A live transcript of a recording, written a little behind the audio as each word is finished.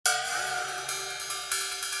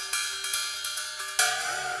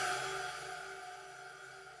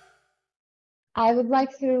I would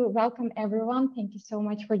like to welcome everyone. Thank you so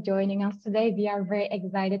much for joining us today. We are very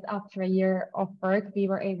excited after a year of work. We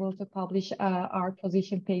were able to publish our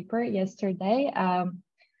position paper yesterday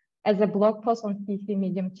as a blog post on CC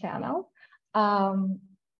Medium channel.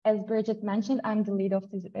 As Bridget mentioned, I'm the lead of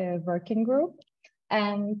this working group.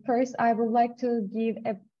 And first, I would like to give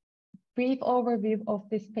a brief overview of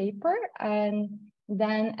this paper and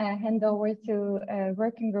then hand over to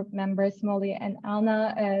working group members, Molly and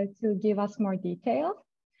Anna, to give us more details.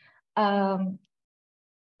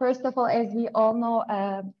 First of all, as we all know,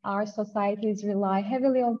 our societies rely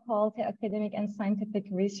heavily on quality academic and scientific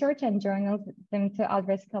research and journalism to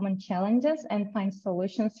address common challenges and find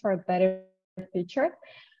solutions for a better future.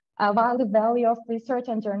 While the value of research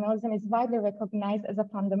and journalism is widely recognized as a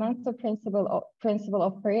fundamental principle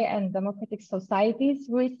of free and democratic societies,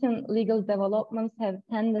 recent legal developments have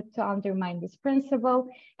tended to undermine this principle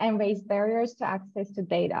and raise barriers to access to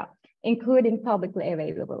data, including publicly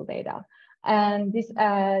available data. And these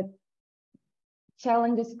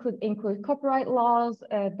challenges could include copyright laws,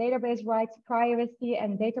 database rights, privacy,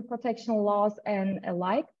 and data protection laws, and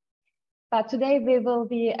alike. But today we will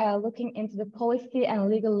be looking into the policy and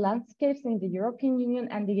legal landscapes in the European Union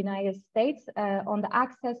and the United States on the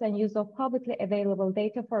access and use of publicly available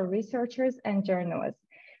data for researchers and journalists.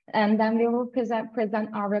 And then we will present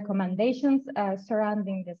our recommendations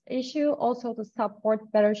surrounding this issue, also to support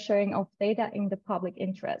better sharing of data in the public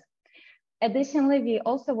interest. Additionally, we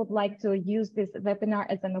also would like to use this webinar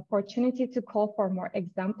as an opportunity to call for more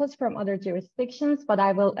examples from other jurisdictions, but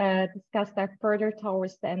I will discuss that further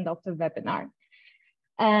towards the end of the webinar.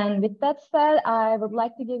 And with that said, I would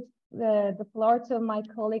like to give the floor to my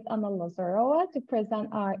colleague Anna Lazarova to present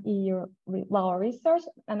our EU law research.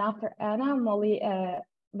 And after Anna, Molly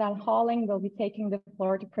Van Holling will be taking the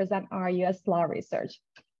floor to present our US law research.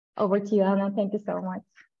 Over to you, Anna. Thank you so much.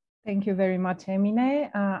 Thank you very much,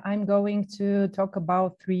 Emine. I'm going to talk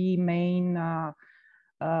about three main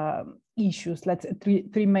issues,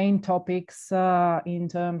 three main topics in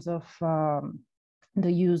terms of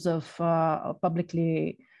the use of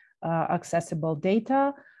publicly accessible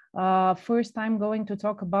data. First, I'm going to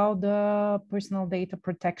talk about the personal data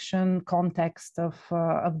protection context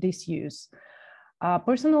of this use.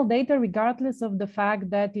 Personal data, regardless of the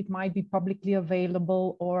fact that it might be publicly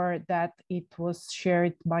available or that it was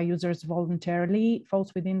shared by users voluntarily,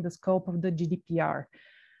 falls within the scope of the GDPR.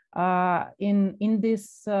 In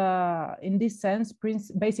this sense,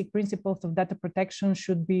 basic principles of data protection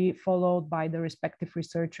should be followed by the respective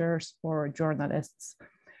researchers or journalists.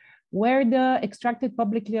 Where the extracted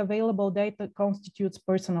publicly available data constitutes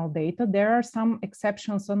personal data, there are some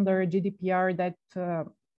exceptions under GDPR that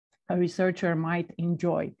a researcher might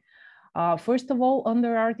enjoy. First of all,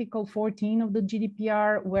 under Article 14 of the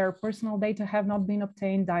GDPR, where personal data have not been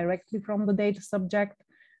obtained directly from the data subject,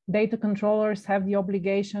 data controllers have the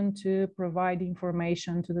obligation to provide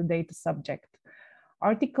information to the data subject.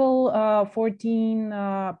 Article 14,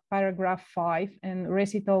 paragraph 5 and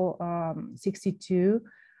recital 62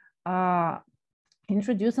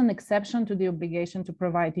 introduce an exception to the obligation to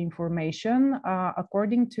provide information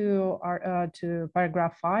according to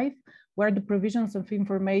paragraph 5, where the provisions of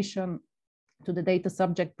information to the data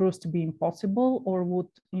subject proves to be impossible or would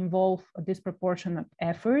involve a disproportionate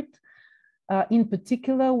effort. In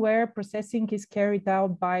particular, where processing is carried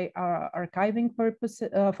out by archiving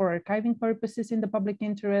purposes in the public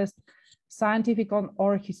interest, scientific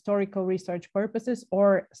or historical research purposes,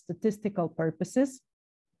 or statistical purposes.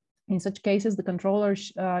 In such cases, the controller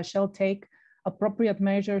shall take appropriate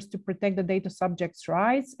measures to protect the data subject's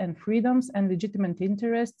rights and freedoms and legitimate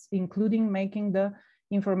interests, including making the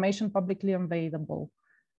information publicly available.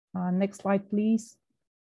 Next slide, please.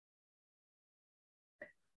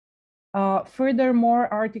 Furthermore,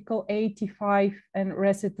 Article 85 and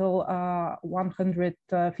recital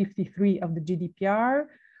 153 of the GDPR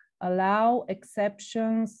allow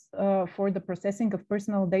exceptions for the processing of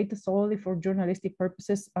personal data solely for journalistic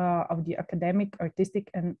purposes of the academic,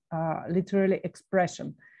 artistic, and literary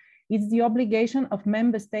expression. It's the obligation of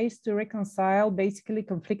member states to reconcile basically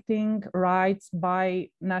conflicting rights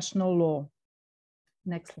by national law.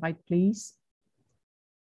 Next slide, please.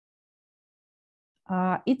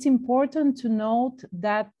 It's important to note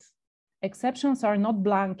that exceptions are not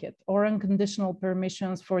blanket or unconditional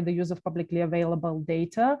permissions for the use of publicly available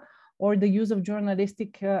data or the use of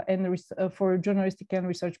journalistic for journalistic and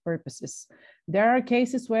research purposes. There are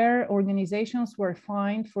cases where organizations were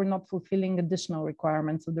fined for not fulfilling additional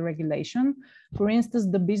requirements of the regulation. For instance,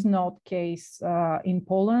 the BizNote case in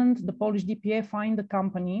Poland, the Polish DPA fined the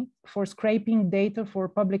company for scraping data for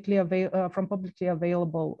from publicly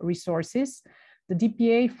available resources The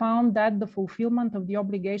DPA found that the fulfillment of the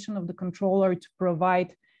obligation of the controller to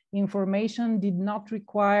provide information did not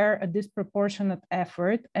require a disproportionate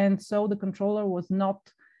effort, and so the controller was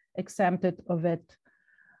not exempted of it.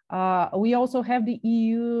 We also have the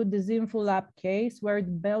EU Desinfolab case, where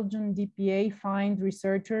the Belgian DPA fined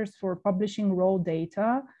researchers for publishing raw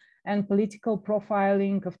data and political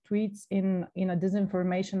profiling of tweets in a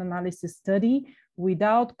disinformation analysis study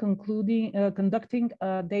without conducting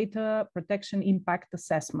a data protection impact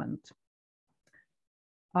assessment.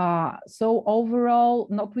 So overall,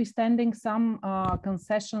 notwithstanding some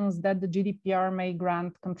concessions that the GDPR may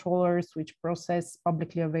grant controllers which process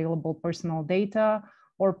publicly available personal data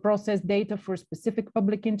or process data for specific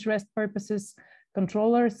public interest purposes,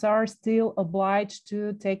 controllers are still obliged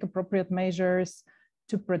to take appropriate measures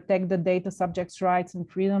to protect the data subjects' rights and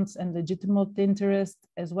freedoms and legitimate interest,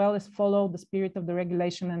 as well as follow the spirit of the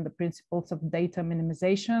regulation and the principles of data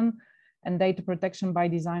minimization and data protection by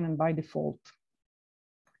design and by default.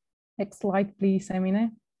 Next slide, please,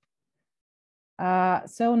 Emine.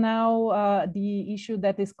 So now the issue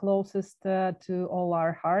that is closest to all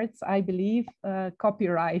our hearts, I believe,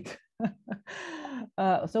 copyright.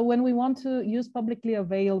 So when we want to use publicly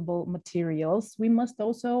available materials, we must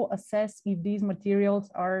also assess if these materials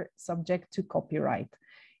are subject to copyright.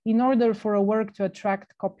 In order for a work to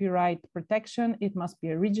attract copyright protection, it must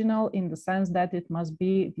be original in the sense that it must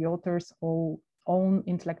be the author's own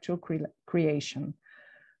intellectual creation.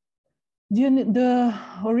 The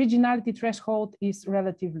originality threshold is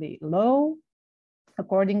relatively low.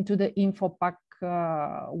 According to the InfoPack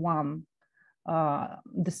 1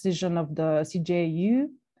 decision of the CJU,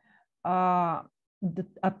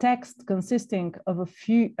 a text consisting of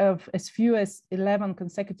as few as 11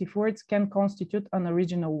 consecutive words can constitute an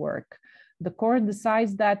original work. The court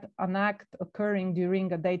decides that an act occurring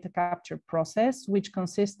during a data capture process, which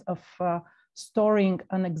consists of storing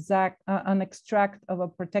an extract of a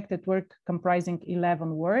protected work comprising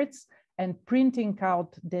 11 words and printing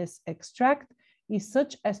out this extract, is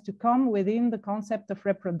such as to come within the concept of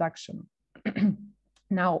reproduction.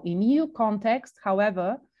 Now, in EU context,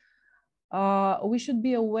 however, we should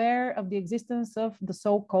be aware of the existence of the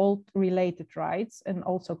so-called related rights and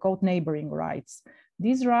also called neighboring rights.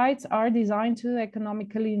 These rights are designed to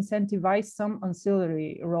economically incentivize some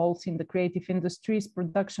ancillary roles in the creative industry's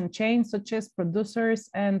production chain, such as producers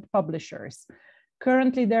and publishers.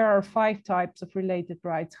 Currently, there are 5 types of related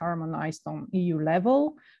rights harmonized on EU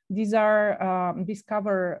level. These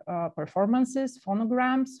cover performances,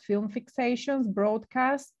 phonograms, film fixations,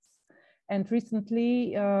 broadcasts, and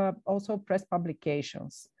recently also press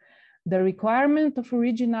publications. The requirement of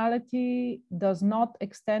originality does not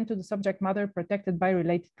extend to the subject matter protected by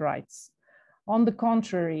related rights. On the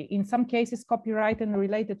contrary, in some cases, copyright and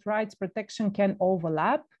related rights protection can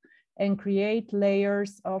overlap and create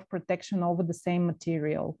layers of protection over the same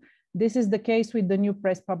material. This is the case with the new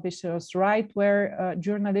press publishers' right, where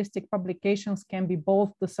journalistic publications can be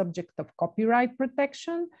both the subject of copyright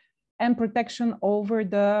protection and protection over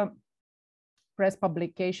the press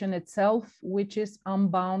publication itself, which is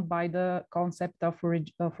unbound by the concept of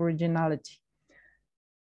originality.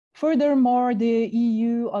 Furthermore, the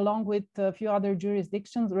EU, along with a few other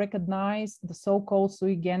jurisdictions, recognize the so-called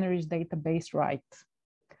sui generis database right.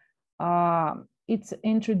 It's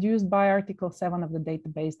introduced by Article 7 of the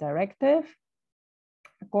Database Directive,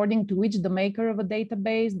 according to which the maker of a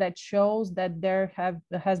database that shows that there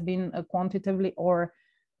has been a quantitatively or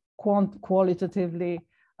qualitatively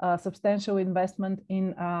substantial investment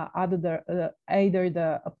in either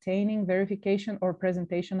the obtaining, verification, or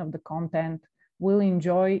presentation of the content will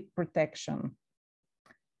enjoy protection.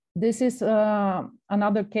 This is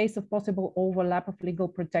another case of possible overlap of legal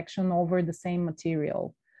protection over the same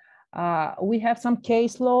material. We have some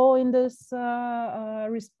case law in this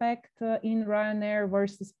respect in Ryanair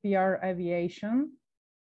versus PR Aviation.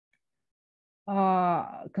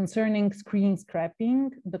 Concerning screen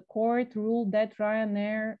scrapping, the court ruled that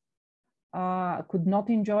Ryanair could not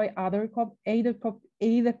enjoy either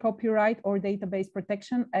copyright or database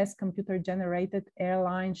protection, as computer-generated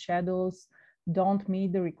airline schedules don't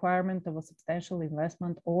meet the requirement of a substantial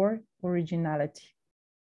investment or originality.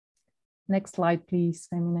 Next slide, please,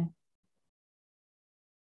 Emine.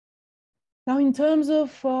 Now, in terms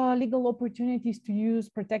of legal opportunities to use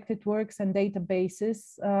protected works and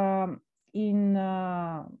databases in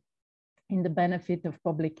the benefit of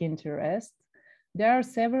public interest, there are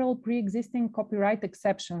several pre-existing copyright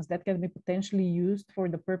exceptions that can be potentially used for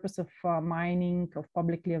the purpose of mining of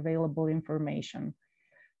publicly available information.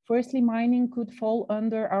 Firstly, mining could fall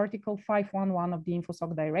under Article 511 of the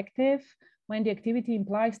InfoSoc Directive, when the activity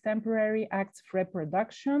implies temporary acts of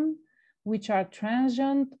reproduction, which are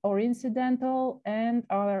transient or incidental and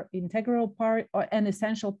are integral part or an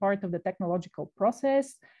essential part of the technological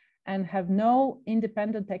process and have no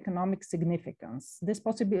independent economic significance. This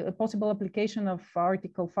possible application of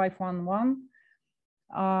Article 511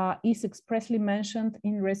 is expressly mentioned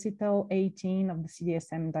in Recital 18 of the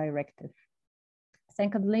CDSM Directive.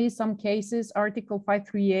 Secondly, some cases, Article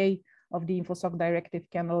 5.3a of the InfoSoc Directive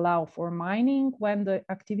can allow for mining when the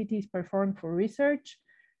activity is performed for research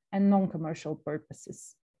and non-commercial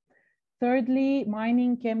purposes. Thirdly,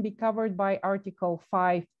 mining can be covered by Article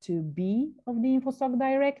 5.2b of the InfoSoc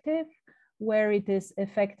Directive, where it is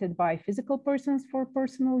affected by physical persons for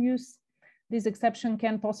personal use. This exception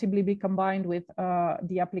can possibly be combined with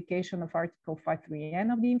the application of Article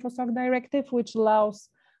 5.3n of the InfoSoc Directive, which allows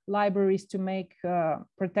libraries to make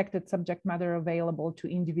protected subject matter available to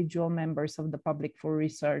individual members of the public for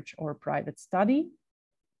research or private study.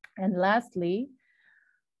 And lastly,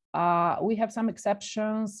 we have some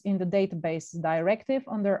exceptions in the database directive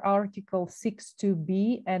under Article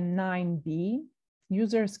 6.2b and 9b.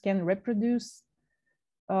 Users can reproduce,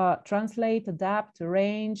 translate, adapt,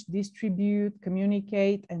 arrange, distribute,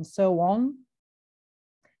 communicate, and so on.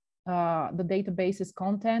 The database's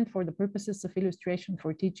content for the purposes of illustration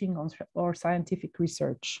for teaching or scientific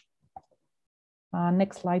research.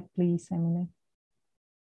 Next slide, please, Emine.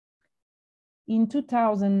 In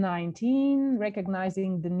 2019,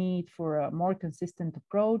 recognizing the need for a more consistent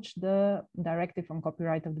approach, the Directive on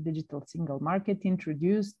Copyright of the Digital Single Market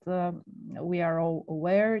introduced, we are all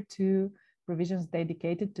aware, to provisions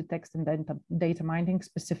dedicated to text and data mining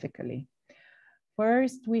specifically.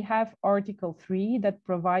 First, we have Article 3 that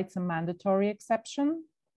provides a mandatory exception,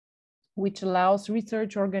 which allows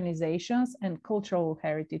research organizations and cultural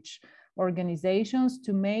heritage organizations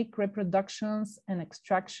to make reproductions and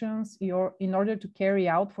extractions in order to carry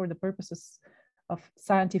out for the purposes of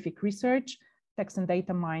scientific research, text and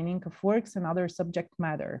data mining of works and other subject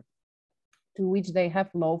matter to which they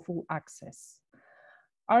have lawful access.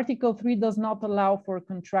 Article 3 does not allow for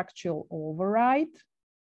contractual override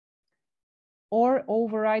or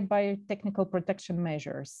override by technical protection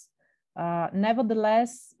measures.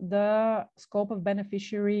 Nevertheless, the scope of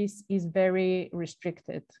beneficiaries is very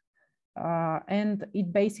restricted. And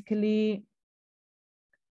it basically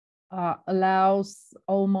allows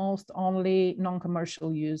almost only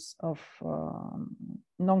non-commercial use of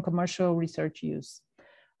non-commercial research use.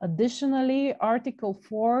 Additionally, Article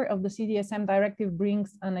 4 of the CDSM Directive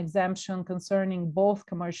brings an exemption concerning both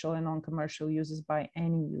commercial and non-commercial uses by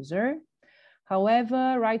any user.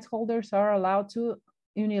 However, rights holders are allowed to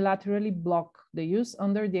unilaterally block the use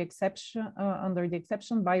under the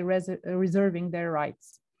exception by reserving their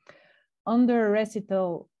rights. Under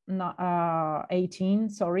Recital 18,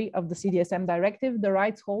 of the CDSM Directive, the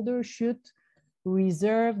rights holder should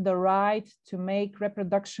reserve the right to make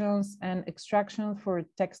reproductions and extractions for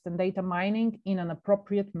text and data mining in an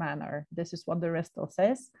appropriate manner. This is what the Recital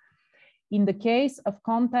says. In the case of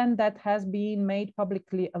content that has been made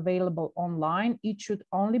publicly available online, it should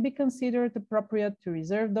only be considered appropriate to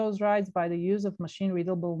reserve those rights by the use of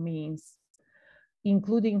machine-readable means,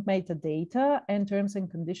 including metadata and terms and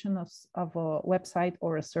conditions of a website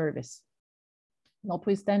or a service.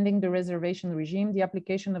 Notwithstanding the reservation regime, the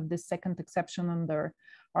application of this second exception under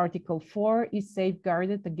Article 4 is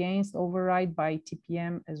safeguarded against override by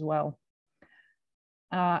TPM as well.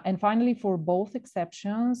 And finally, for both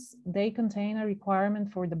exceptions, they contain a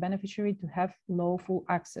requirement for the beneficiary to have lawful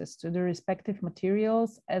access to the respective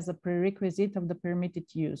materials as a prerequisite of the permitted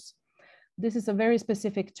use. This is a very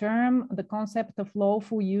specific term. The concept of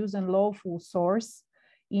lawful use and lawful source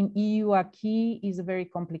in EU acquis is a very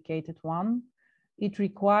complicated one. It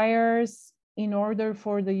requires, in order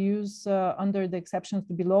for the use under the exceptions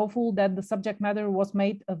to be lawful, that the subject matter was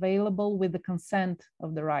made available with the consent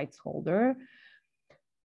of the rights holder.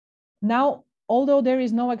 Now, although there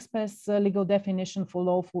is no express legal definition for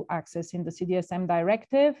lawful access in the CDSM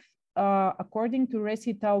Directive, according to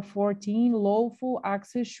Recital 14, lawful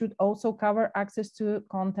access should also cover access to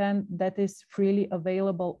content that is freely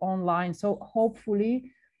available online. So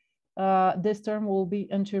hopefully this term will be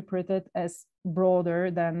interpreted as broader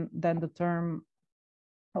than the term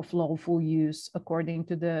of lawful use according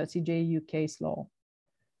to the CJEU case law.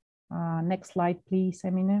 Next slide, please,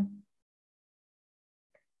 Emine.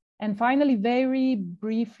 And finally, very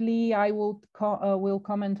briefly, I will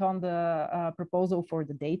comment on the proposal for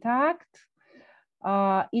the Data Act.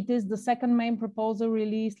 It is the second main proposal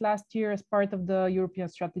released last year as part of the European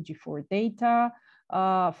Strategy for Data,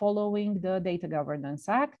 following the Data Governance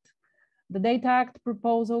Act. The Data Act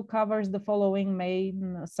proposal covers the following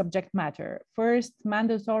main subject matter. First,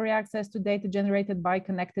 mandatory access to data generated by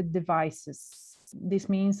connected devices. This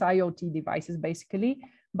means IoT devices, basically,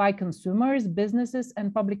 by consumers, businesses,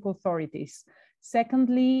 and public authorities.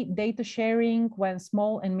 Secondly, data sharing when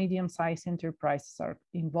small and medium-sized enterprises are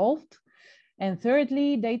involved. And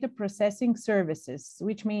thirdly, data processing services,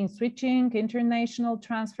 which means switching, international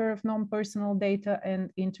transfer of non-personal data,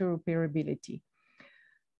 and interoperability.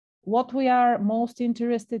 What we are most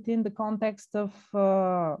interested in the context of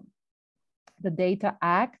the Data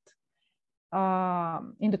Act,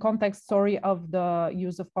 in the context, of the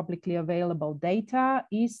use of publicly available data,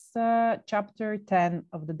 is Chapter 10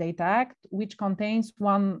 of the Data Act, which contains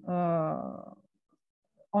only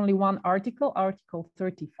one article, Article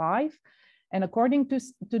 35. And according to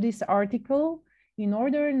this article, in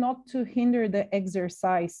order not to hinder the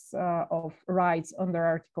exercise of rights under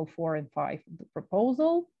Article 4 and 5 of the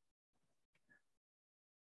proposal,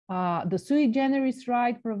 the sui generis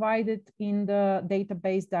right provided in the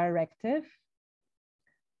database directive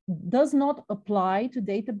does not apply to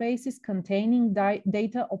databases containing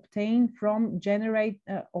data obtained from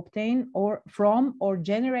or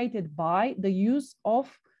generated by the use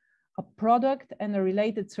of a product and a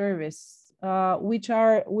related service, which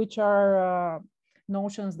are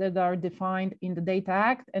notions that are defined in the Data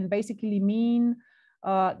Act and basically mean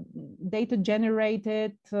data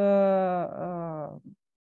generated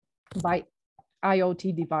by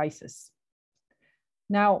IoT devices.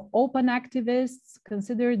 Now, open activists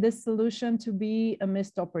consider this solution to be a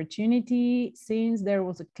missed opportunity, since there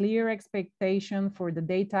was a clear expectation for the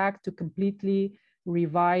Data Act to completely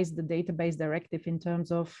revise the database directive in terms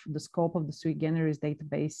of the scope of the sui generis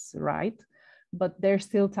database right. But there's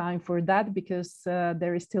still time for that, because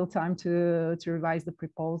there is still time to revise the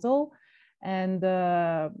proposal. And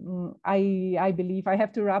I believe I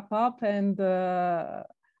have to wrap up, and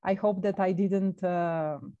I hope that I didn't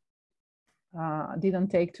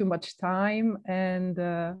take too much time, and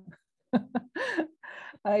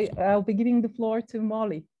I'll be giving the floor to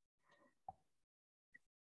Molly.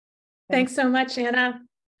 Thanks so much, Anna.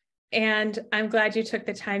 And I'm glad you took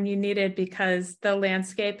the time you needed, because the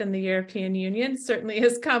landscape in the European Union certainly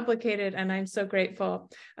is complicated, and I'm so grateful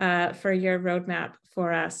for your roadmap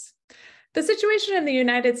for us. The situation in the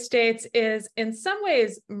United States is in some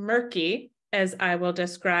ways murky, as I will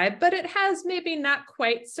describe, but it has maybe not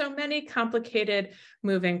quite so many complicated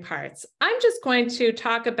moving parts. I'm just going to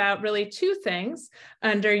talk about really two things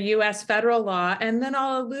under US federal law, and then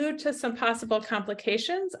I'll allude to some possible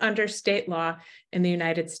complications under state law in the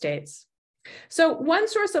United States. So one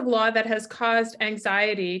source of law that has caused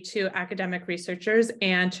anxiety to academic researchers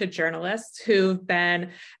and to journalists who've been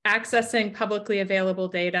accessing publicly available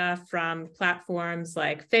data from platforms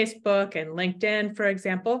like Facebook and LinkedIn, for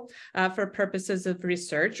example, for purposes of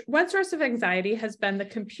research, one source of anxiety has been the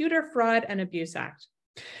Computer Fraud and Abuse Act.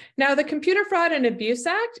 Now, the Computer Fraud and Abuse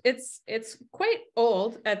Act, it's quite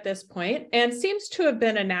old at this point and seems to have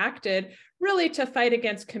been enacted really to fight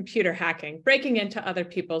against computer hacking, breaking into other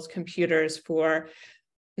people's computers for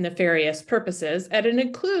nefarious purposes, and it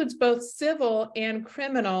includes both civil and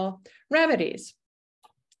criminal remedies.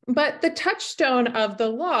 But the touchstone of the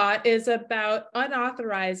law is about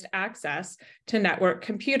unauthorized access to network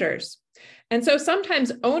computers. And so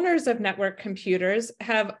sometimes owners of network computers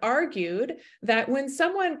have argued that when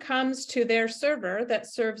someone comes to their server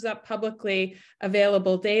that serves up publicly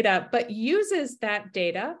available data, but uses that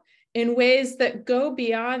data in ways that go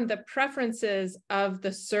beyond the preferences of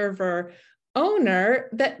the server owner,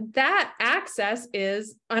 that access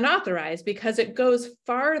is unauthorized because it goes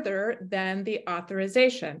farther than the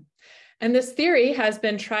authorization. And this theory has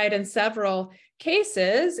been tried in several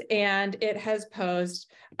cases, and it has posed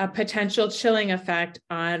a potential chilling effect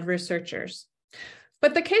on researchers.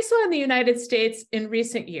 But the case law in the United States in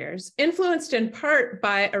recent years, influenced in part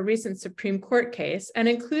by a recent Supreme Court case, and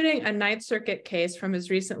including a Ninth Circuit case from as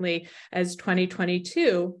recently as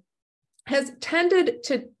 2022, has tended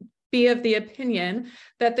to be of the opinion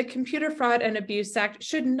that the Computer Fraud and Abuse Act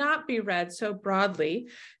should not be read so broadly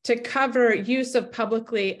to cover use of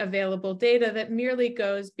publicly available data that merely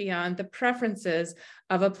goes beyond the preferences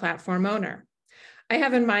of a platform owner. I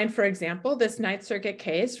have in mind, for example, this Ninth Circuit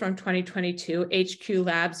case from 2022, HQ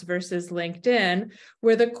Labs versus LinkedIn,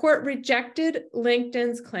 where the court rejected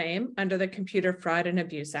LinkedIn's claim under the Computer Fraud and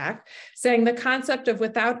Abuse Act, saying the concept of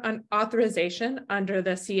without an authorization under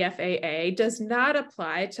the CFAA does not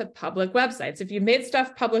apply to public websites. If you made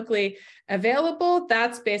stuff publicly available,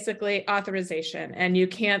 that's basically authorization. And you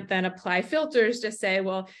can't then apply filters to say,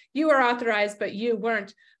 well, you are authorized, but you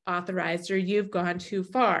weren't authorized, or you've gone too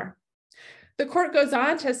far. The court goes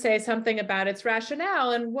on to say something about its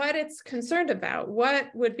rationale and what it's concerned about.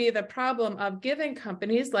 What would be the problem of giving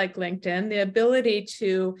companies like LinkedIn the ability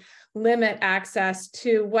to limit access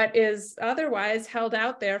to what is otherwise held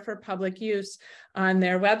out there for public use on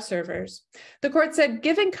their web servers? The court said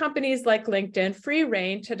giving companies like LinkedIn free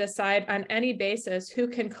rein to decide on any basis who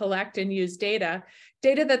can collect and use data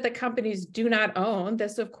that the companies do not own.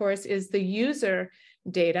 This, of course, is the user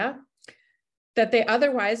data that they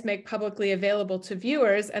otherwise make publicly available to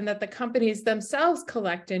viewers and that the companies themselves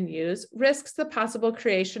collect and use, risks the possible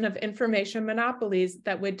creation of information monopolies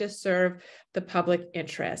that would disserve the public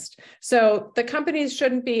interest. So the companies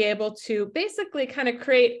shouldn't be able to basically kind of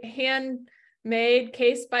create handmade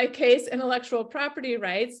case-by-case intellectual property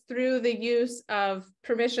rights through the use of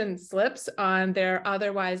permission slips on their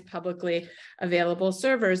otherwise publicly available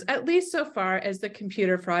servers, at least so far as the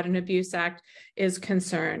Computer Fraud and Abuse Act is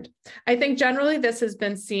concerned. I think generally this has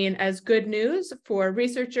been seen as good news for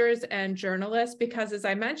researchers and journalists because, as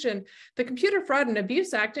I mentioned, the Computer Fraud and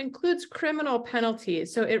Abuse Act includes criminal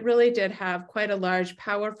penalties. So it really did have quite a large,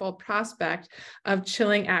 powerful prospect of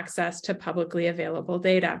chilling access to publicly available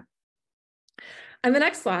data. On the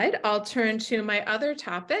next slide, I'll turn to my other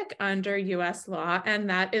topic under US law,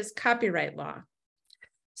 and that is copyright law.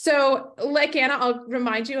 So like Anna, I'll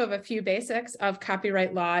remind you of a few basics of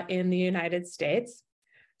copyright law in the United States.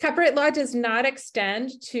 Copyright law does not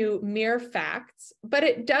extend to mere facts, but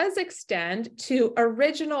it does extend to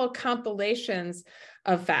original compilations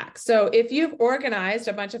of facts. So if you've organized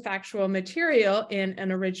a bunch of factual material in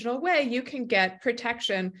an original way, you can get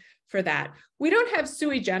protection for that. We don't have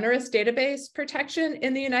sui generis database protection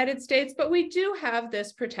in the United States, but we do have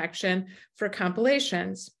this protection for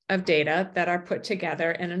compilations of data that are put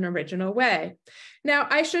together in an original way. Now,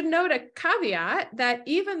 I should note a caveat that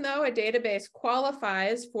even though a database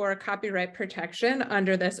qualifies for copyright protection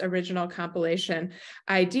under this original compilation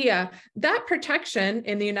idea, that protection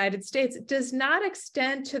in the United States does not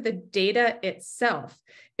extend to the data itself.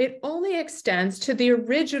 It only extends to the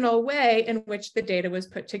original way in which the data was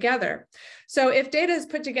put together. So if data is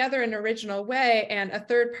put together in an original way and a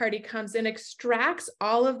third party comes in, extracts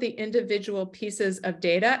all of the individual pieces of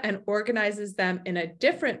data and organizes them in a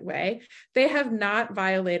different way, they have not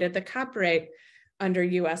violated the copyright under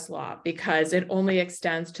US law because it only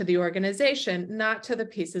extends to the organization, not to the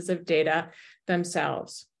pieces of data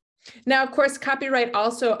themselves. Now, of course, copyright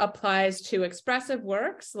also applies to expressive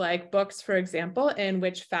works like books, for example, in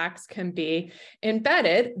which facts can be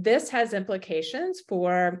embedded. This has implications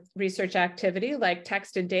for research activity like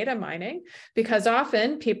text and data mining, because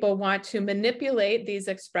often people want to manipulate these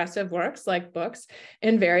expressive works like books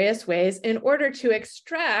in various ways in order to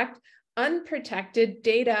extract unprotected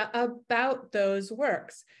data about those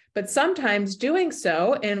works. But sometimes doing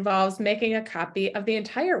so involves making a copy of the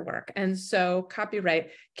entire work. And so copyright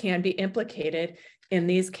can be implicated in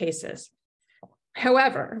these cases.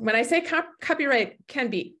 However, when I say copyright can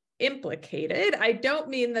be implicated, I don't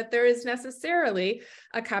mean that there is necessarily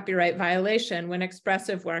a copyright violation when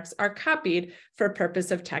expressive works are copied for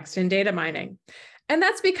purpose of text and data mining. And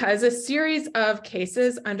that's because a series of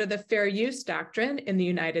cases under the fair use doctrine in the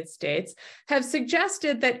United States have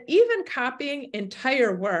suggested that even copying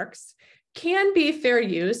entire works can be fair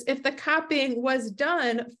use if the copying was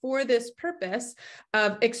done for this purpose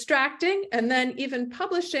of extracting and then even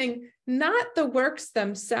publishing not the works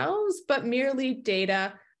themselves, but merely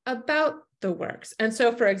data about the works. And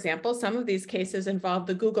so, for example, some of these cases involve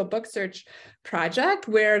the Google Book Search project,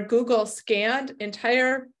 where Google scanned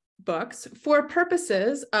entire books for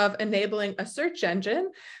purposes of enabling a search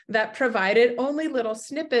engine that provided only little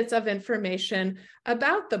snippets of information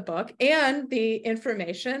about the book and the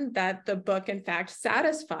information that the book in fact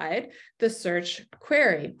satisfied the search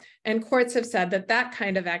query. And courts have said that that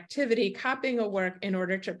kind of activity, copying a work in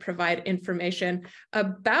order to provide information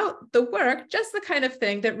about the work, just the kind of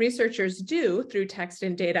thing that researchers do through text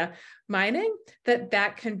and data mining,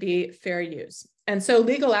 that can be fair use. And so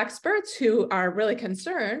legal experts who are really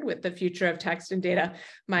concerned with the future of text and data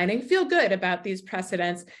mining feel good about these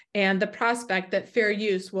precedents and the prospect that fair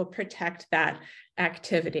use will protect that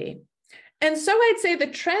activity. And so I'd say the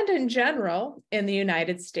trend in general in the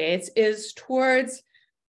United States is towards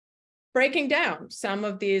breaking down some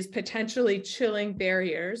of these potentially chilling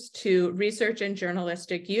barriers to research and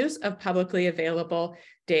journalistic use of publicly available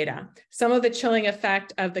data. Some of the chilling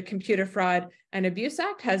effect of the Computer Fraud and Abuse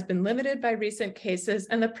Act has been limited by recent cases,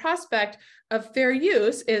 and the prospect of fair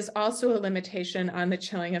use is also a limitation on the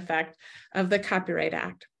chilling effect of the Copyright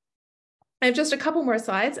Act. I have just a couple more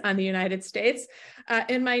slides on the United States.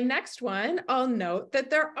 In my next one, I'll note that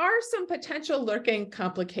there are some potential lurking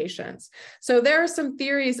complications. So there are some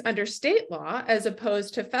theories under state law as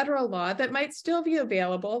opposed to federal law that might still be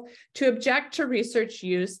available to object to research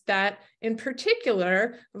use that in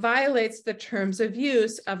particular violates the terms of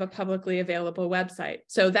use of a publicly available website.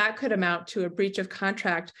 So that could amount to a breach of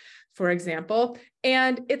contract, for example.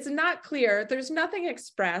 And it's not clear, there's nothing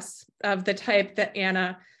express of the type that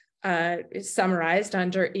Anna is summarized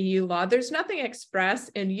under EU law. There's nothing express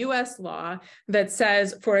in US law that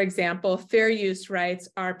says, for example, fair use rights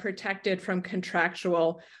are protected from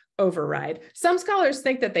contractual override. Some scholars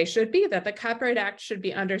think that they should be, that the Copyright Act should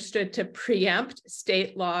be understood to preempt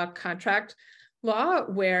state law, contract law,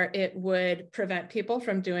 where it would prevent people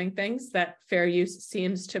from doing things that fair use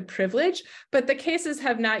seems to privilege, but the cases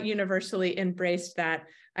have not universally embraced that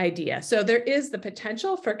idea. So there is the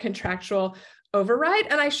potential for contractual override.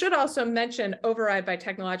 And I should also mention override by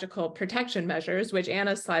technological protection measures, which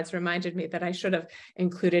Anna's slides reminded me that I should have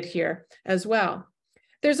included here as well.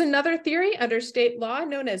 There's another theory under state law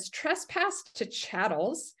known as trespass to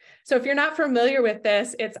chattels. So if you're not familiar with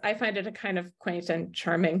this, I find it a kind of quaint and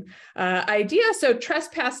charming idea. So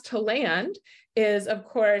trespass to land is, of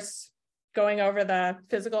course, going over the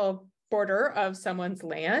physical border of someone's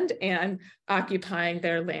land and occupying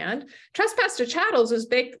their land. Trespass to chattels is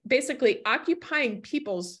basically occupying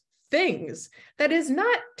people's things. That is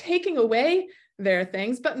not taking away their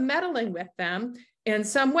things, but meddling with them in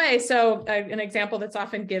some way. So an example that's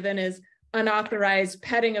often given is unauthorized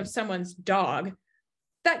petting of someone's dog.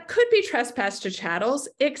 That could be trespass to chattels,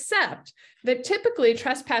 except that typically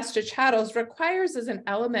trespass to chattels requires as an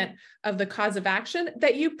element of the cause of action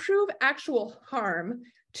that you prove actual harm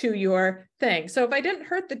to your thing. So if I didn't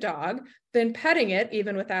hurt the dog, then petting it,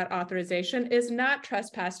 even without authorization, is not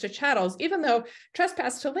trespass to chattels, even though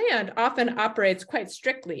trespass to land often operates quite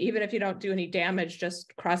strictly. Even if you don't do any damage,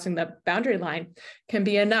 just crossing the boundary line can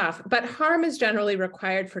be enough. But harm is generally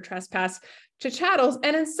required for trespass to chattels.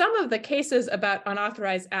 And in some of the cases about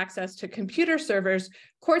unauthorized access to computer servers,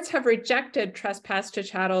 courts have rejected trespass to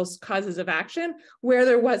chattels causes of action where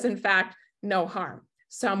there was, in fact, no harm.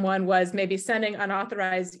 Someone was maybe sending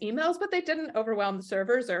unauthorized emails, but they didn't overwhelm the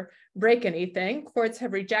servers or break anything. Courts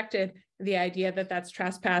have rejected the idea that that's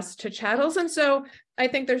trespass to chattels. And so I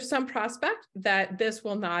think there's some prospect that this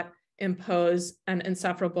will not impose an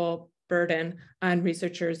insufferable burden on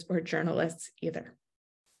researchers or journalists either.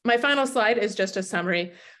 My final slide is just a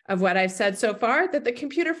summary of what I've said so far, that the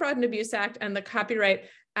Computer Fraud and Abuse Act and the Copyright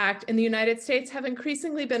Act in the United States have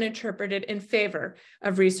increasingly been interpreted in favor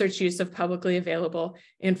of research use of publicly available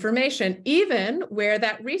information, even where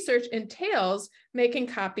that research entails making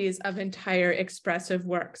copies of entire expressive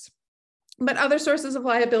works. But other sources of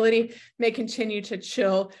liability may continue to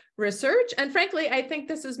chill research. And frankly, I think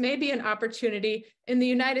this is maybe an opportunity in the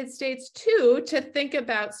United States too, to think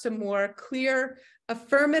about some more clear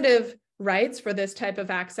affirmative rights for this type of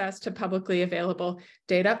access to publicly available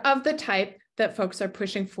data of the type that folks are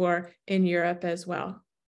pushing for in Europe as well.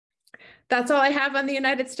 That's all I have on the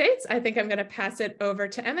United States. I think I'm going to pass it over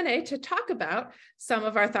to Emine to talk about some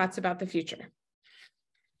of our thoughts about the future.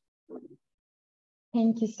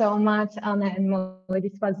 Thank you so much, Anna and Molly.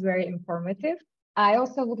 This was very informative. I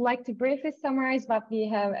also would like to briefly summarize what we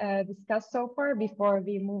have discussed so far before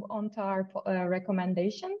we move on to our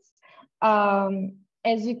recommendations.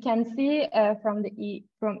 As you can see from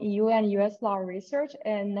EU and US law research,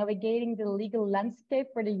 navigating the legal landscape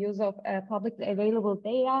for the use of publicly available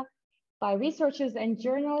data by researchers and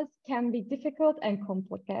journalists can be difficult and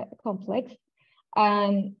complex.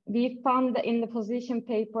 And we found in the position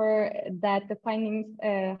paper that the findings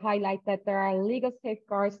highlight that there are legal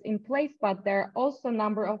safeguards in place, but there are also a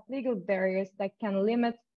number of legal barriers that can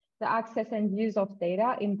limit the access and use of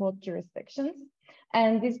data in both jurisdictions.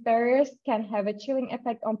 And these barriers can have a chilling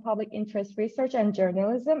effect on public interest research and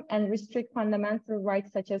journalism and restrict fundamental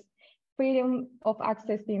rights such as freedom of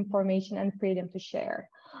access to information and freedom to share.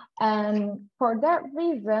 And for that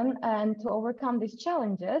reason, and to overcome these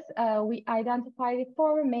challenges, we identified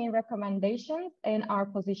 4 main recommendations in our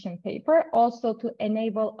position paper, also to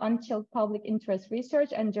enable unchilled public interest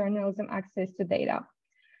research and journalism access to data.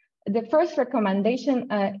 The first recommendation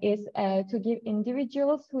is to give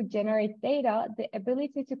individuals who generate data the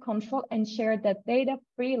ability to control and share that data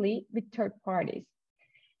freely with third parties.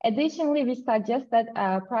 Additionally, we suggest that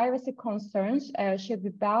privacy concerns should be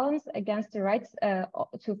balanced against the rights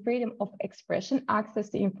to freedom of expression, access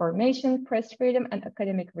to information, press freedom, and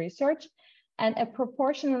academic research. And a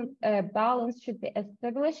proportional balance should be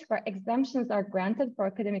established where exemptions are granted for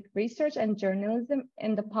academic research and journalism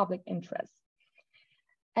in the public interest.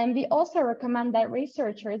 And we also recommend that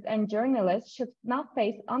researchers and journalists should not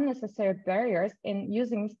face unnecessary barriers in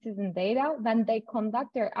using citizen data when they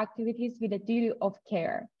conduct their activities with a duty of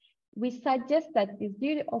care. We suggest that this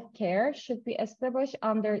duty of care should be established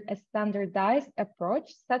under a standardized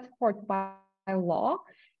approach set forth by law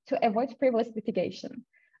to avoid frivolous litigation.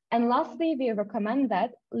 And lastly, we recommend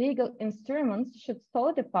that legal instruments should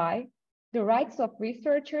solidify the rights of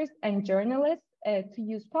researchers and journalists to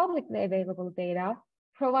use publicly available data,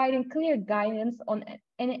 providing clear guidance on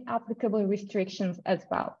any applicable restrictions as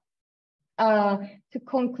well. To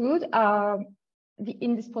conclude,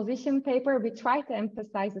 in this position paper, we try to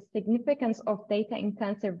emphasize the significance of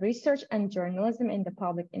data-intensive research and journalism in the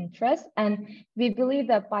public interest. And we believe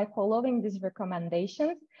that by following these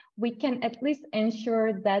recommendations, we can at least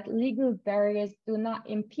ensure that legal barriers do not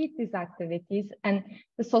impede these activities, and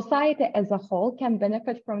the society as a whole can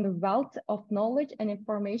benefit from the wealth of knowledge and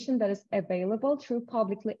information that is available through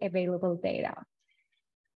publicly available data.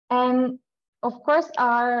 And of course,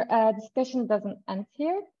 our discussion doesn't end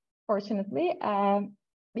here, fortunately,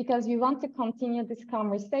 because we want to continue this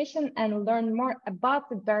conversation and learn more about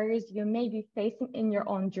the barriers you may be facing in your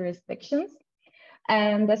own jurisdictions.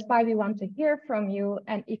 And that's why we want to hear from you.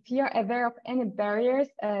 And if you're aware of any barriers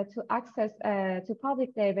to access to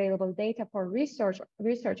publicly available data for research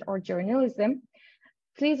or journalism,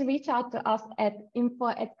 please reach out to us at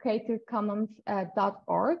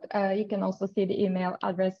info@creativecommons.org. You can also see the email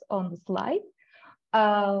address on the slide.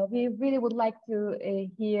 We really would like to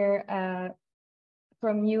hear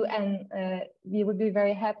from you, and we would be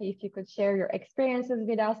very happy if you could share your experiences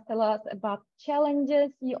with us, tell us about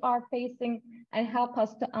challenges you are facing, and help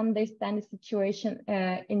us to understand the situation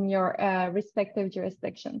in your respective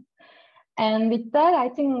jurisdictions. And with that, I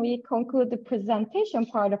think we conclude the presentation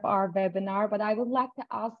part of our webinar, but I would like to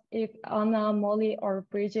ask if Anna, Molly, or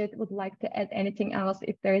Bridget would like to add anything else,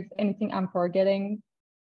 if there is anything I'm forgetting.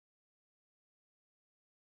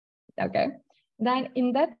 Okay, then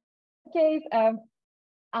in that case,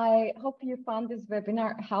 I hope you found this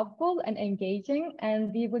webinar helpful and engaging,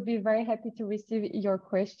 and we would be very happy to receive your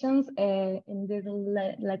questions in the,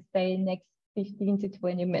 let's say, next 15 to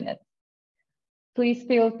 20 minutes. Please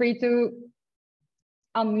feel free to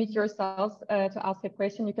unmute yourselves to ask a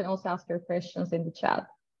question. You can also ask your questions in the chat.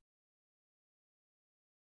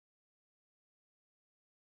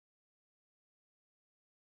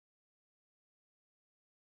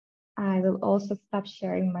 I will also stop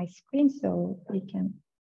sharing my screen so we can.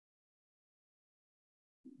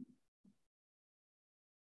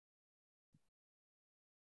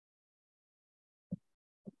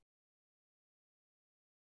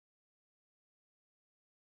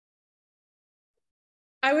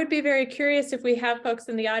 I would be very curious if we have folks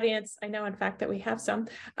in the audience, I know in fact that we have some,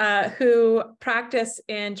 who practice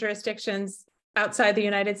in jurisdictions outside the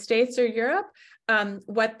United States or Europe,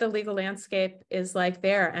 what the legal landscape is like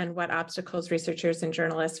there and what obstacles researchers and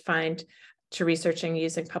journalists find to researching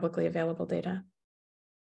using publicly available data.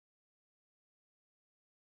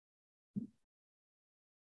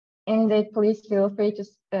 Indeed, please feel free to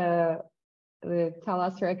tell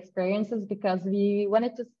us your experiences, because we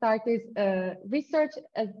wanted to start this research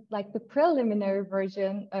as like the preliminary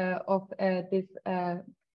version of this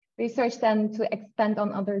research, then to expand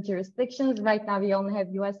on other jurisdictions. Right now we only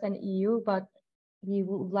have US and EU, but we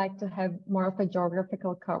would like to have more of a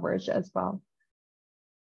geographical coverage as well.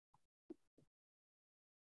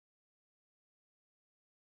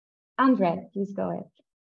 Andre, please go ahead.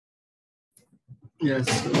 Yes,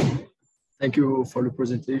 thank you for the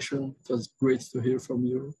presentation. It was great to hear from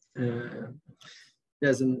you.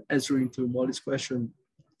 Yes, and answering to Molly's question,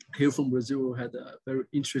 here from Brazil, we had a very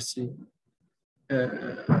interesting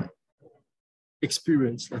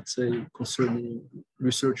experience, let's say, concerning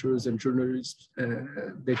researchers and journalists,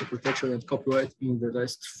 data protection and copyright in the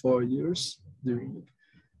last 4 years during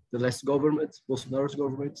the last government, Bolsonaro's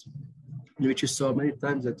government, in which you saw many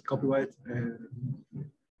times that copyright and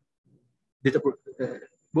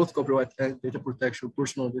both copyright and data protection,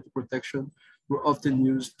 personal data protection, were often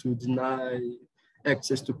used to deny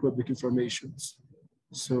access to public information.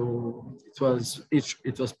 So it was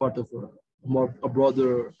part of a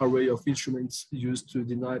broader array of instruments used to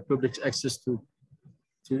deny public access to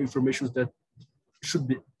information that should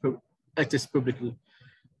be accessed publicly.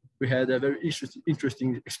 We had a very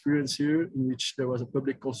interesting experience here in which there was a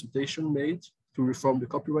public consultation made to reform the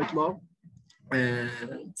copyright law,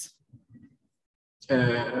 and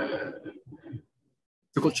the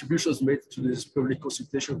contributions made to this public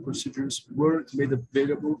consultation procedures weren't made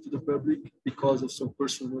available to the public because of some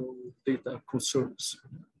personal data concerns.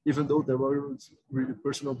 Even though there were really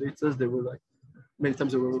personal data, they were like, many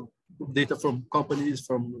times they were data from companies,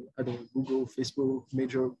 from I don't know, Google, Facebook,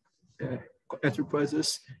 major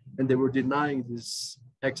enterprises, and they were denying this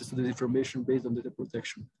access to this information based on data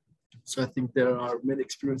protection. So I think there are many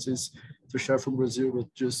experiences to share from Brazil,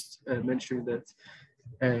 but just mentioning that,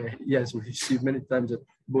 yes, we see many times that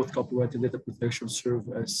both copyright and data protection serve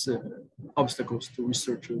as obstacles to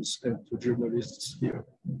researchers and to journalists here.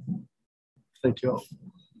 Thank you all.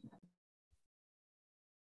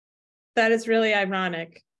 That is really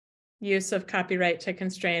ironic, use of copyright to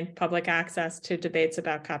constrain public access to debates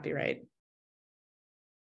about copyright.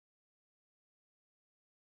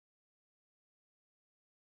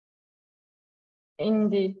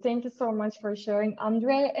 Indeed. Thank you so much for sharing.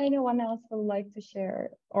 Andre, anyone else would like to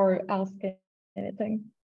share or ask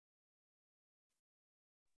anything?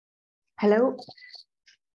 Hello.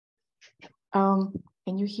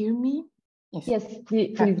 Can you hear me? Yes, yes,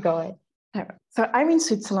 please go ahead. So I'm in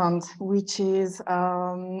Switzerland, which is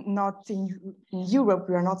not in Europe.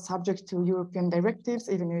 We are not subject to European directives,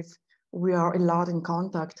 even if we are a lot in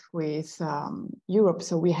contact with Europe.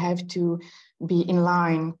 So we have to be in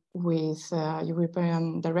line with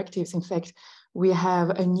European directives. In fact, we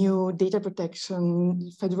have a new data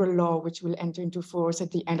protection federal law, which will enter into force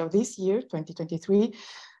at the end of this year, 2023,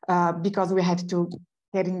 because we had to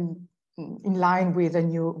get in line with a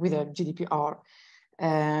GDPR.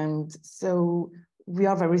 And so we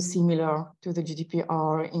are very similar to the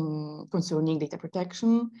GDPR in concerning data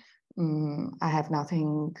protection. I have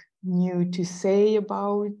nothing new to say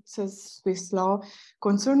about Swiss law.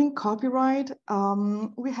 Concerning copyright,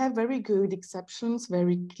 we have very good exceptions,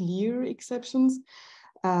 very clear exceptions.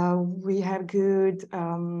 We have good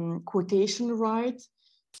quotation rights.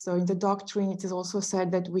 So in the doctrine, it is also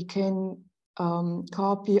said that we can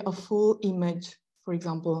copy a full image, for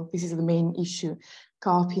example. This is the main issue,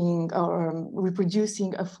 copying or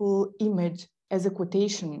reproducing a full image as a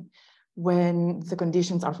quotation when the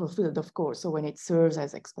conditions are fulfilled, of course. So when it serves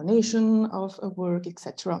as explanation of a work,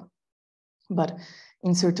 etc. But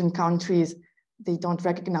in certain countries, they don't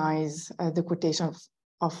recognize the quotation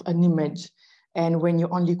of an image. And when you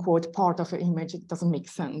only quote part of an image, it doesn't make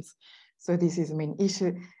sense. So this is the main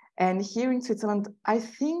issue. And here in Switzerland, I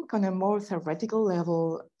think on a more theoretical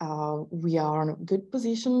level, we are in a good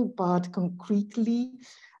position, but concretely,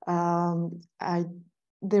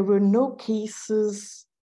 there were no cases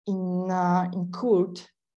in court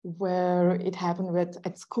where it happened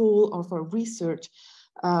at school or for research.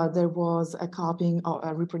 There was a copying or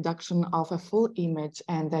a reproduction of a full image,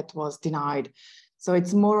 and that was denied. So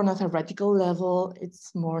it's more on a theoretical level,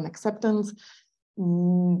 it's more an acceptance.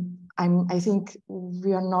 I think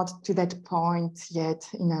we are not to that point yet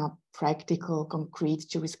in a practical, concrete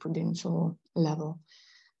jurisprudential level.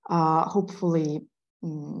 Hopefully,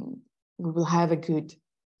 we will have a good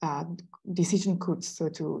decision court, so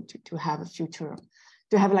to have a future,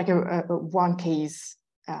 to have like a one case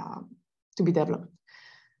to be developed.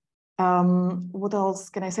 What else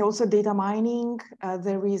can I say? Also data mining.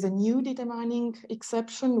 There is a new data mining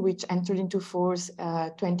exception which entered into force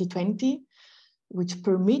 2020, which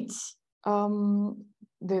permits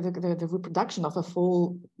the reproduction of a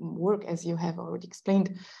full work, as you have already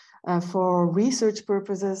explained, for research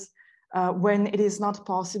purposes, when it is not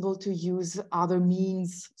possible to use other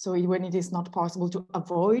means. So when it is not possible to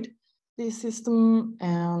avoid this system,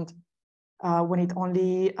 and when it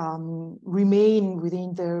only remain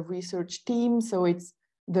within the research team. So it's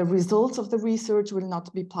the results of the research will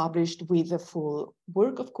not be published with the full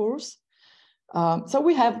work, of course. So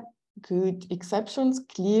we have good exceptions,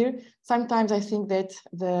 clear. Sometimes I think that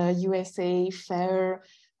the USA FAIR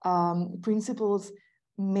principles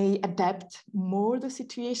may adapt more the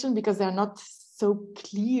situation because they're not so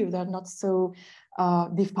clear, they're not so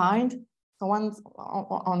defined. So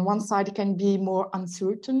on one side, it can be more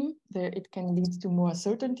uncertain, it can lead to more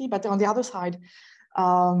uncertainty, but on the other side,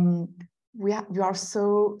 we are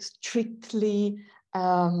so strictly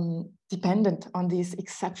dependent on these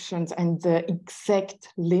exceptions and the exact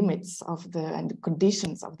limits of and the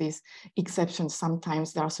conditions of these exceptions.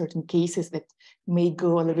 Sometimes there are certain cases that may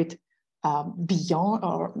go a little bit beyond,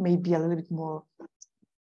 or maybe a little bit more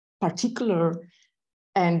particular,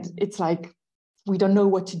 and it's like we don't know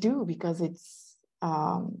what to do because it's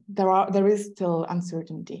there is still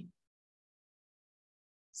uncertainty.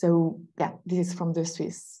 So yeah, this is from the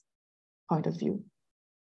Swiss point of view.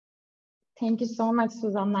 Thank you so much,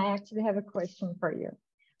 Susanna. I actually have a question for you.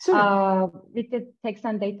 Sure. With the text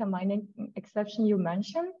and data mining exception you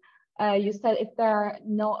mentioned, you said if there are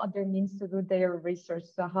no other means to do their research,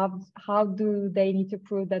 so how do they need to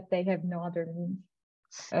prove that they have no other means?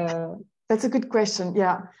 That's a good question.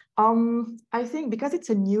 Yeah. I think because it's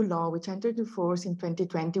a new law which entered into force in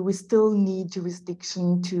 2020, we still need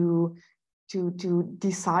jurisdiction to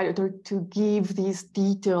decide or to give these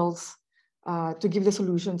details, to give the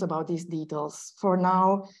solutions about these details. For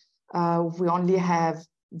now, we only have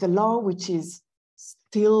the law, which is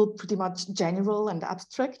still pretty much general and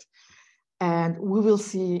abstract. And we will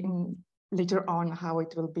see later on how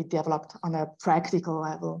it will be developed on a practical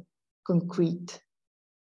level, concrete.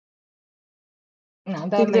 No,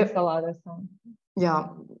 that makes a lot of sense. Yeah,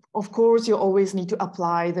 of course, you always need to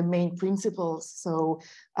apply the main principles. So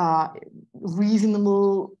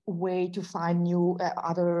reasonable way to find new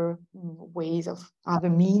other ways of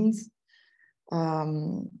other means,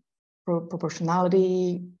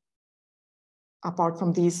 proportionality. Apart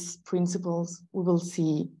from these principles, we will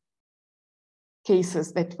see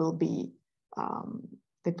cases that will be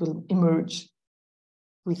that will emerge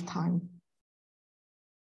with time.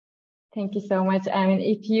 Thank you so much. I mean,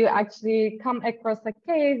 if you actually come across a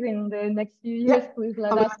case in the next few years, please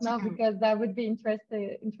let us know, because that would be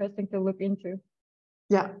interesting to look into.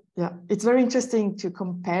 Yeah, it's very interesting to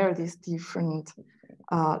compare these different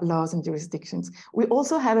laws and jurisdictions. We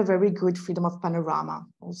also have a very good freedom of panorama.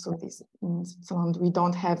 Also, this in Switzerland, we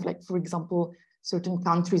don't have, like, for example, certain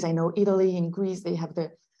countries. I know Italy and Greece, they have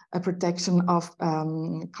a protection of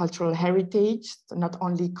cultural heritage, so not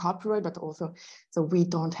only copyright, but also, so we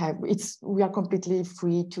don't have, we are completely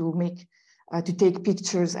free to make, to take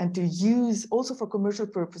pictures and to use also for commercial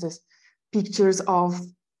purposes, pictures of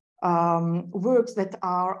works that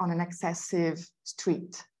are on an accessible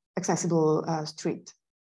street,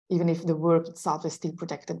 even if the work itself is still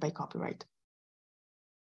protected by copyright.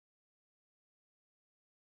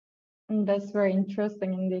 That's very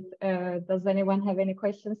interesting indeed. Does anyone have any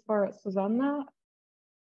questions for Susanna?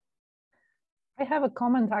 I have a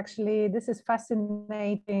comment, actually. This is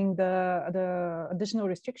fascinating, the additional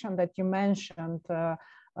restriction that you mentioned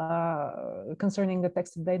concerning the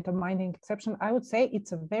text data mining exception. I would say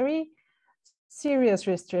it's a very serious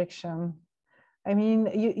restriction. I mean,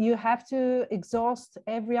 you have to exhaust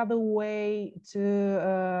every other way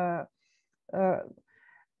to,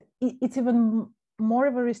 it's even more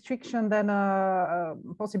of a restriction than a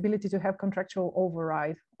possibility to have contractual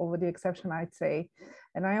override over the exception, I'd say.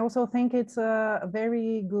 And I also think it's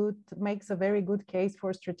makes a very good case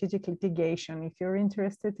for strategic litigation, if you're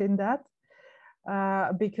interested in that.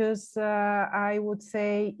 Because I would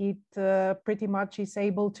say it pretty much is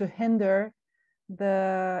able to hinder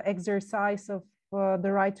the exercise of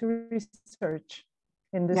the right to research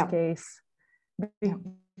in this case,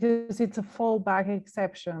 because it's a fallback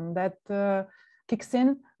exception that kicks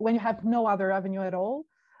in when you have no other avenue at all.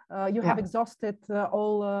 You have exhausted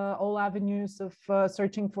all avenues of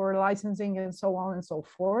searching for licensing and so on and so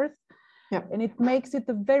forth. And it makes it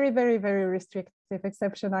a very, very, very restrictive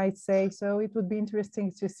exception, I'd say. So it would be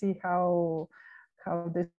interesting to see how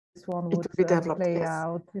this one would play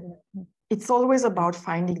out. It's always about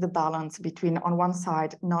finding the balance between, on one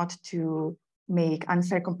side, not to make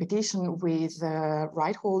unfair competition with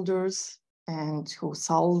right holders and who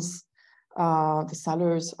sells the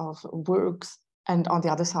sellers of works, and on the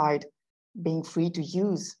other side, being free to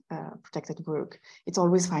use protected work. It's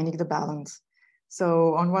always finding the balance.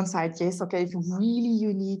 So on one side, yes, okay, if really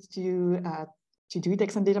you need to do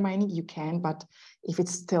text and data mining, you can, but if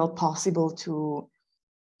it's still possible to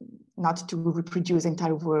not to reproduce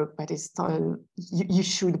entire work, but it's still, you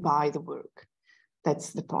should buy the work.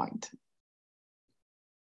 That's the point.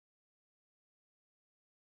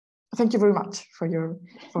 Thank you very much for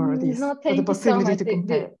the possibility to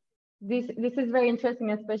compare. This is very interesting,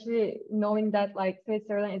 especially knowing that, like,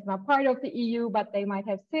 Switzerland is not part of the EU, but they might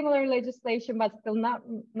have similar legislation, but still not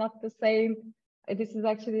the same. This is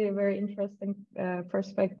actually a very interesting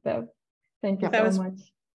perspective. Thank you so much.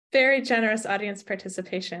 Very generous audience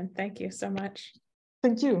participation. Thank you so much.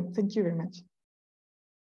 Thank you. Thank you very much.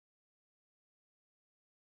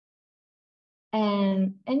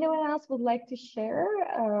 And anyone else would like to share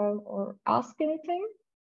or ask anything?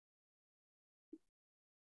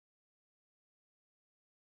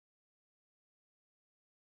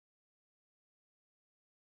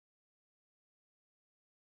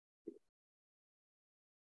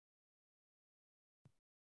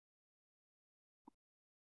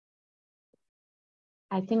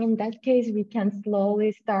 I think in that case, we can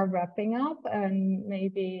slowly start wrapping up and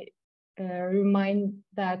maybe remind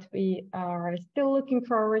that we are still looking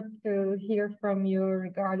forward to hear from you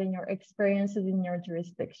regarding your experiences in your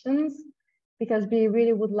jurisdictions, because we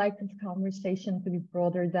really would like this conversation to be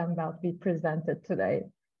broader than what we presented today.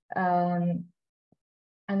 And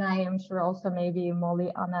I am sure also maybe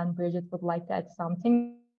Molly, Anna, and Bridget would like to add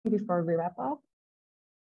something. before we wrap up?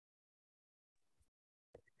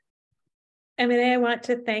 Emine, I want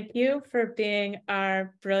to thank you for being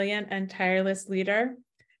our brilliant and tireless leader,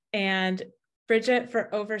 and Bridget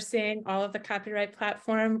for overseeing all of the copyright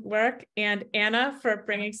platform work, and Anna for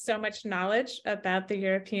bringing so much knowledge about the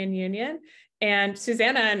European Union, and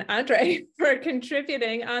Susanna and Andre for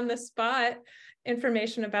contributing on the spot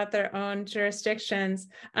information about their own jurisdictions.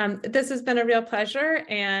 This has been a real pleasure,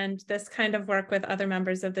 and this kind of work with other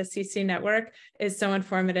members of the CC network is so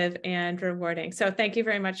informative and rewarding. So thank you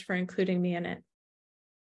very much for including me in it.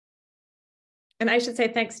 And I should say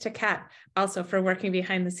thanks to Kat also for working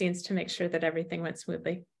behind the scenes to make sure that everything went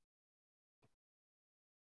smoothly.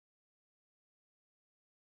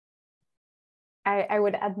 I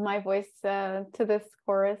would add my voice to this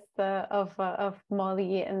chorus of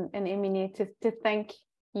Molly and Emine to thank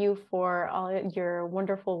you for all your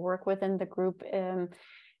wonderful work within the group.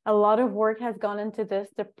 A lot of work has gone into this.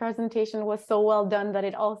 The presentation was so well done that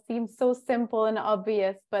it all seems so simple and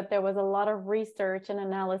obvious, but there was a lot of research and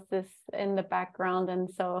analysis in the background. And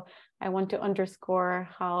so I want to underscore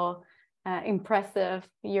how impressive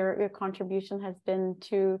your contribution has been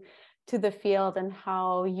to the field, and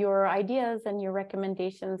how your ideas and your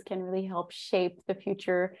recommendations can really help shape the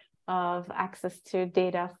future of access to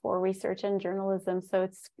data for research and journalism. So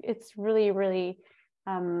it's really, really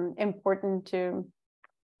important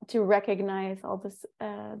to recognize all this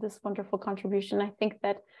this wonderful contribution. I think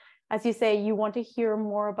that, as you say, you want to hear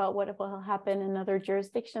more about what will happen in other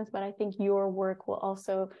jurisdictions, but I think your work will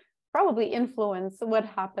also probably influence what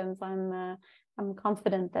happens. I'm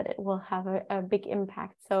confident that it will have a big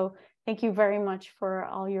impact. So thank you very much for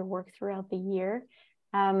all your work throughout the year.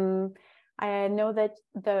 I know that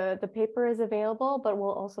the paper is available, but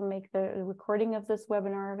we'll also make the recording of this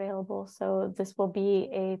webinar available. So this will be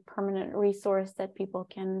a permanent resource that people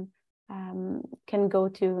can go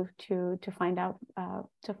to find out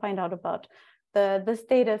about the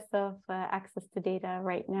status of access to data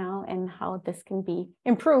right now and how this can be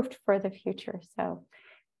improved for the future. So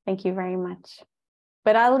thank you very much.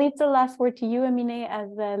 But I'll leave the last word to you, Emine, as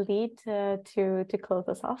the lead to close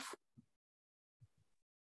us off.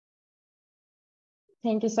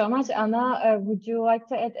 Thank you so much, Anna. Would you like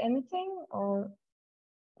to add anything, or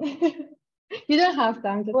you don't have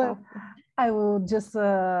time to talk? I would just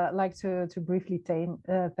like to briefly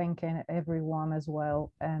thank everyone as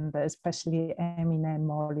well, and especially Emine and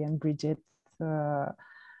Molly and Bridget.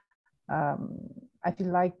 I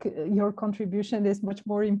feel like your contribution is much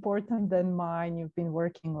more important than mine. You've been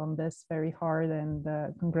working on this very hard, and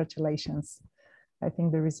congratulations. I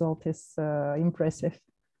think the result is impressive.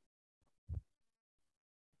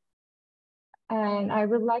 And I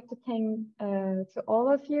would like to thank to all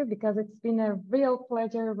of you, because it's been a real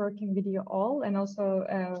pleasure working with you all, and also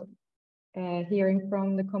hearing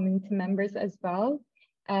from the community members as well.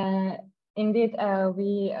 Indeed,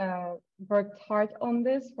 we worked hard on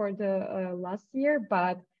this for the last year,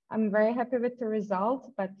 but I'm very happy with the result.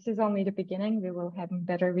 But this is only the beginning. We will have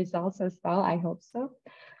better results as well. I hope so.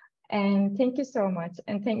 And thank you so much.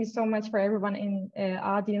 And thank you so much for everyone in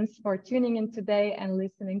audience for tuning in today and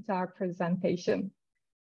listening to our presentation.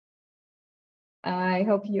 I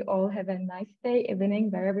hope you all have a nice day,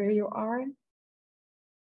 evening, wherever you are.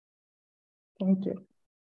 Thank you.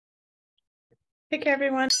 Take care,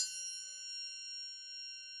 everyone.